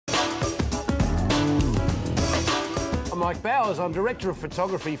Mike Bowers. I'm Director of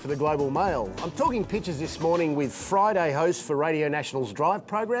Photography for the Global Mail. I'm talking pictures this morning with Friday host for Radio National's Drive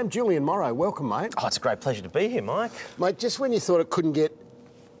program, Julian Morrow. Welcome, mate. Oh, it's a great pleasure to be here, Mike. Mate, just when you thought it couldn't get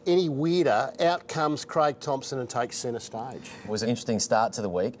any weirder, out comes Craig Thompson and takes centre stage. It was an interesting start to the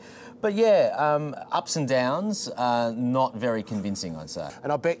week. But yeah, ups and downs, not very convincing, I'd say.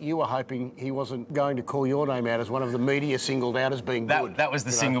 And I bet you were hoping he wasn't going to call your name out as one of the media singled out as being good. That was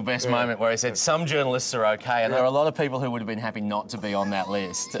the single best moment where he said some journalists are okay, and there are a lot of people who would have been happy not to be on that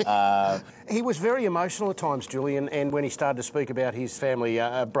list. He was very emotional at times, Julian, and when he started to speak about his family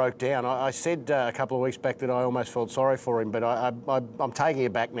broke down. I said a couple of weeks back that I almost felt sorry for him, but I'm taking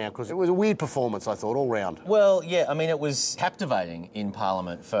it back now because it was a weird performance, I thought, all round. Well, yeah, I mean, it was captivating in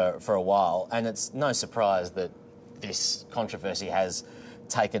Parliament for a while, and it's no surprise that this controversy has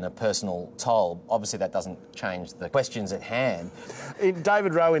taken a personal toll. Obviously, that doesn't change the questions at hand.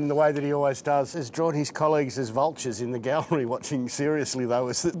 David Rowe, in the way that he always does, has drawn his colleagues as vultures in the gallery watching seriously, though.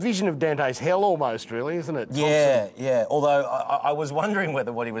 It's the vision of Dante's hell almost, really, isn't it? Yeah. Although I was wondering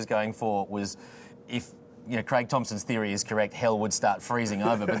whether what he was going for was if Craig Thompson's theory is correct, hell would start freezing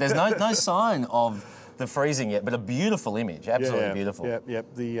over. But there's no sign of the freezing yet, but a beautiful image, absolutely beautiful.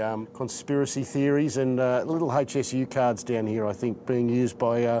 Yep. The conspiracy theories and little HSU cards down here, I think, being used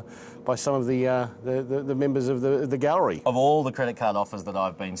by some of the members of the gallery. Of all the credit card offers that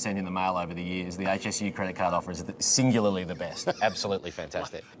I've been sent in the mail over the years, the HSU credit card offer is singularly the best. Absolutely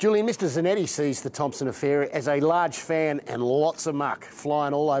fantastic. Julian, Mr Zanetti sees the Thompson affair as a large fan and lots of muck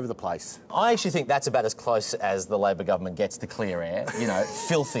flying all over the place. I actually think that's about as close as the Labor government gets to clear air.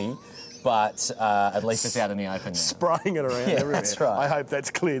 Filthy. But at least it's out in the open now. Spraying it around everywhere. That's right. I hope that's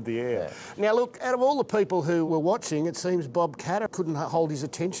cleared the air. Yeah. Now, look, out of all the people who were watching, it seems Bob Catter couldn't hold his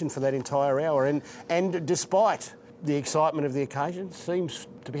attention for that entire hour. And despite the excitement of the occasion, seems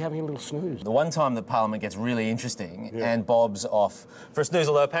to be having a little snooze. The one time that Parliament gets really interesting and Bob's off for a snooze,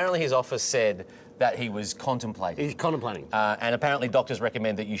 although apparently his office said that he was contemplating. He's contemplating. And apparently doctors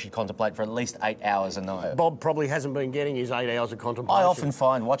recommend that you should contemplate for at least 8 hours a night. Bob probably hasn't been getting his 8 hours of contemplation. I often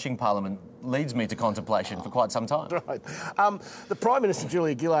find watching Parliament leads me to contemplation for quite some time. Right. The Prime Minister,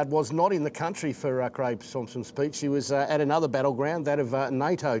 Julia Gillard, was not in the country for Craig Thompson's speech. She was at another battleground, that of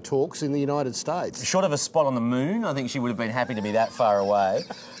NATO talks in the United States. Short of a spot on the moon, I think she would have been happy to be that far away.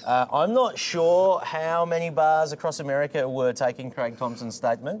 I'm not sure how many bars across America were taking Craig Thompson's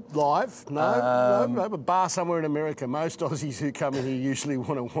statement. Live? No, a bar somewhere in America. Most Aussies who come in here usually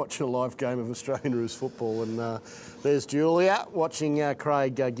want to watch a live game of Australian rules football. And there's Julia watching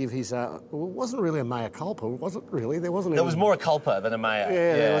Craig give his... it wasn't really a mea culpa, was it really? There was more a culpa than a mea.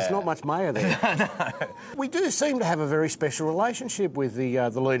 Yeah, there was not much mea there. No. We do seem to have a very special relationship with the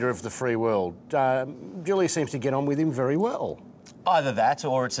leader of the free world. Julia seems to get on with him very well. Either that,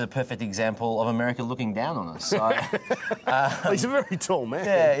 or it's a perfect example of America looking down on us. So, he's a very tall man.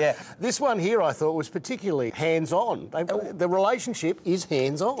 Yeah. This one here, I thought, was particularly hands-on. The relationship is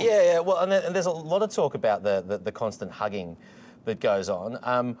hands-on. Yeah. Well, and there's a lot of talk about the constant hugging that goes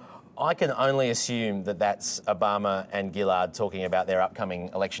on. I can only assume that that's Obama and Gillard talking about their upcoming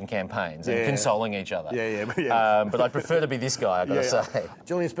election campaigns and consoling each other. Yeah. But I'd prefer to be this guy, I've got to say.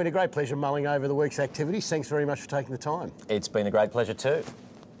 Julian, it's been a great pleasure mulling over the week's activities. Thanks very much for taking the time. It's been a great pleasure too.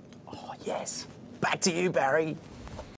 Oh, yes. Back to you, Barry.